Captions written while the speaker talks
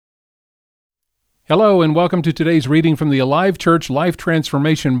Hello and welcome to today's reading from the Alive Church Life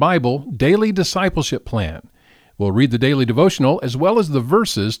Transformation Bible Daily Discipleship Plan. We'll read the daily devotional as well as the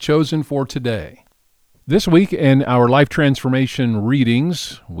verses chosen for today. This week in our Life Transformation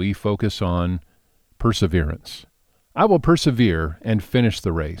readings, we focus on perseverance. I will persevere and finish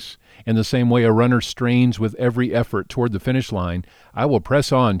the race. In the same way a runner strains with every effort toward the finish line, I will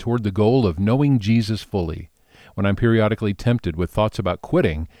press on toward the goal of knowing Jesus fully. When I'm periodically tempted with thoughts about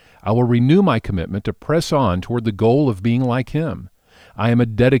quitting, I will renew my commitment to press on toward the goal of being like Him. I am a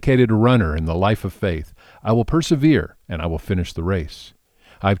dedicated runner in the life of faith. I will persevere, and I will finish the race.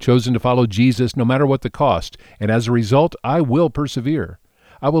 I've chosen to follow Jesus no matter what the cost, and as a result, I will persevere.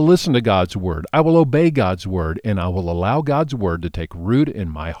 I will listen to God's Word, I will obey God's Word, and I will allow God's Word to take root in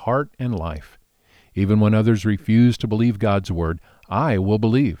my heart and life. Even when others refuse to believe God's Word, I will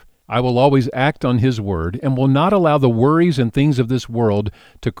believe. I will always act on His Word and will not allow the worries and things of this world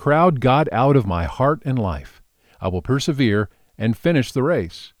to crowd God out of my heart and life. I will persevere and finish the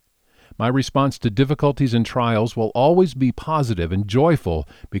race. My response to difficulties and trials will always be positive and joyful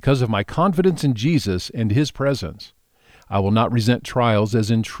because of my confidence in Jesus and His presence. I will not resent trials as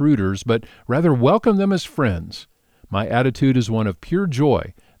intruders, but rather welcome them as friends. My attitude is one of pure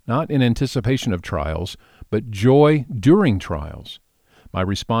joy, not in anticipation of trials, but joy during trials. My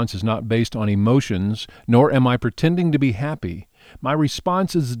response is not based on emotions, nor am I pretending to be happy. My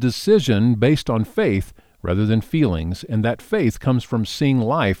response is a decision based on faith rather than feelings, and that faith comes from seeing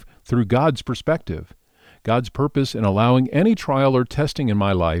life through God's perspective. God's purpose in allowing any trial or testing in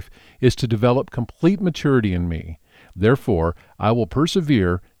my life is to develop complete maturity in me. Therefore, I will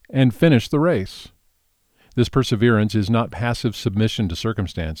persevere and finish the race. This perseverance is not passive submission to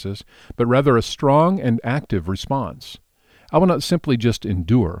circumstances, but rather a strong and active response. I will not simply just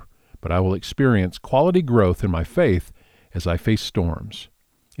endure, but I will experience quality growth in my faith as I face storms.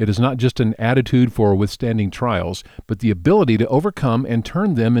 It is not just an attitude for withstanding trials, but the ability to overcome and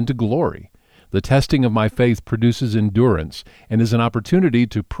turn them into glory. The testing of my faith produces endurance and is an opportunity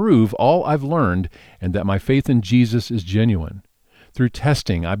to prove all I've learned and that my faith in Jesus is genuine. Through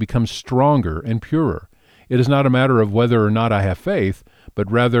testing, I become stronger and purer. It is not a matter of whether or not I have faith, but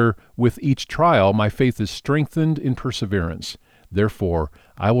rather, with each trial, my faith is strengthened in perseverance. Therefore,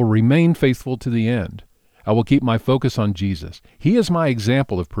 I will remain faithful to the end. I will keep my focus on Jesus. He is my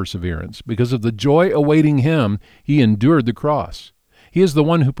example of perseverance. Because of the joy awaiting Him, He endured the cross. He is the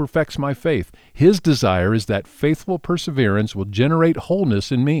one who perfects my faith. His desire is that faithful perseverance will generate wholeness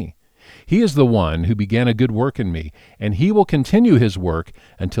in me. He is the one who began a good work in me, and He will continue His work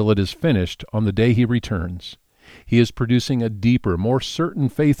until it is finished on the day He returns. He is producing a deeper, more certain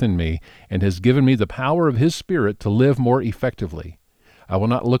faith in me and has given me the power of His Spirit to live more effectively. I will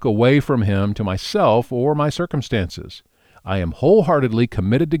not look away from Him to myself or my circumstances. I am wholeheartedly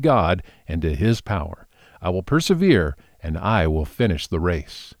committed to God and to His power. I will persevere, and I will finish the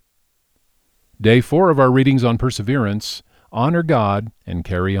race. Day 4 of our readings on perseverance, honor God and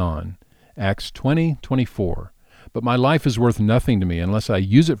carry on. Acts 20:24. But my life is worth nothing to me unless I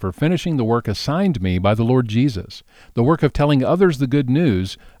use it for finishing the work assigned me by the Lord Jesus, the work of telling others the good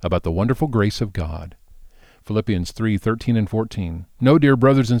news about the wonderful grace of God. Philippians 3:13 and 14. No, dear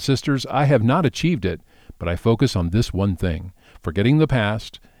brothers and sisters, I have not achieved it, but I focus on this one thing. Forgetting the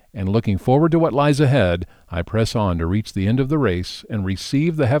past and looking forward to what lies ahead, I press on to reach the end of the race and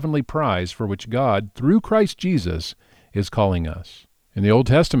receive the heavenly prize for which God, through Christ Jesus, is calling us. In the Old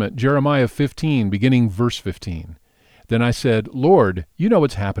Testament, Jeremiah 15, beginning verse 15. Then I said, Lord, you know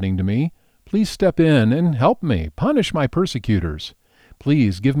what's happening to me. Please step in and help me. Punish my persecutors.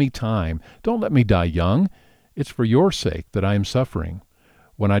 Please give me time. Don't let me die young. It's for your sake that I am suffering.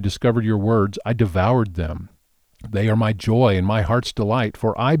 When I discovered your words, I devoured them. They are my joy and my heart's delight,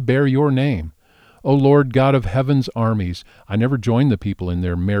 for I bear your name. O Lord God of heaven's armies, I never joined the people in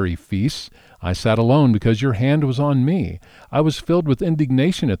their merry feasts. I sat alone because your hand was on me. I was filled with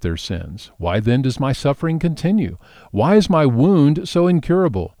indignation at their sins. Why then does my suffering continue? Why is my wound so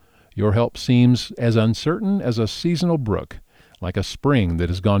incurable? Your help seems as uncertain as a seasonal brook, like a spring that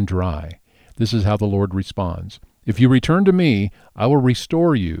has gone dry. This is how the Lord responds. If you return to me, I will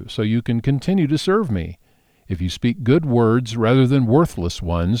restore you so you can continue to serve me. If you speak good words rather than worthless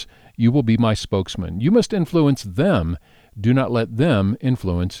ones, you will be my spokesman. You must influence them. Do not let them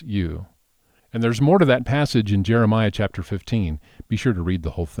influence you. And there's more to that passage in Jeremiah chapter 15. Be sure to read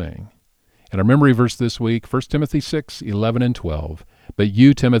the whole thing. And our memory verse this week, 1 Timothy 6:11 and 12. But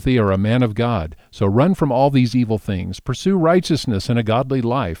you, Timothy, are a man of God, so run from all these evil things. Pursue righteousness and a godly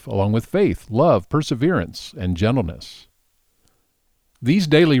life, along with faith, love, perseverance, and gentleness. These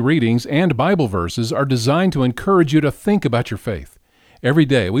daily readings and Bible verses are designed to encourage you to think about your faith. Every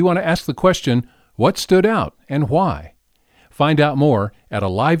day, we want to ask the question, What stood out and why? Find out more at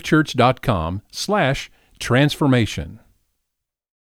alivechurch.com/transformation.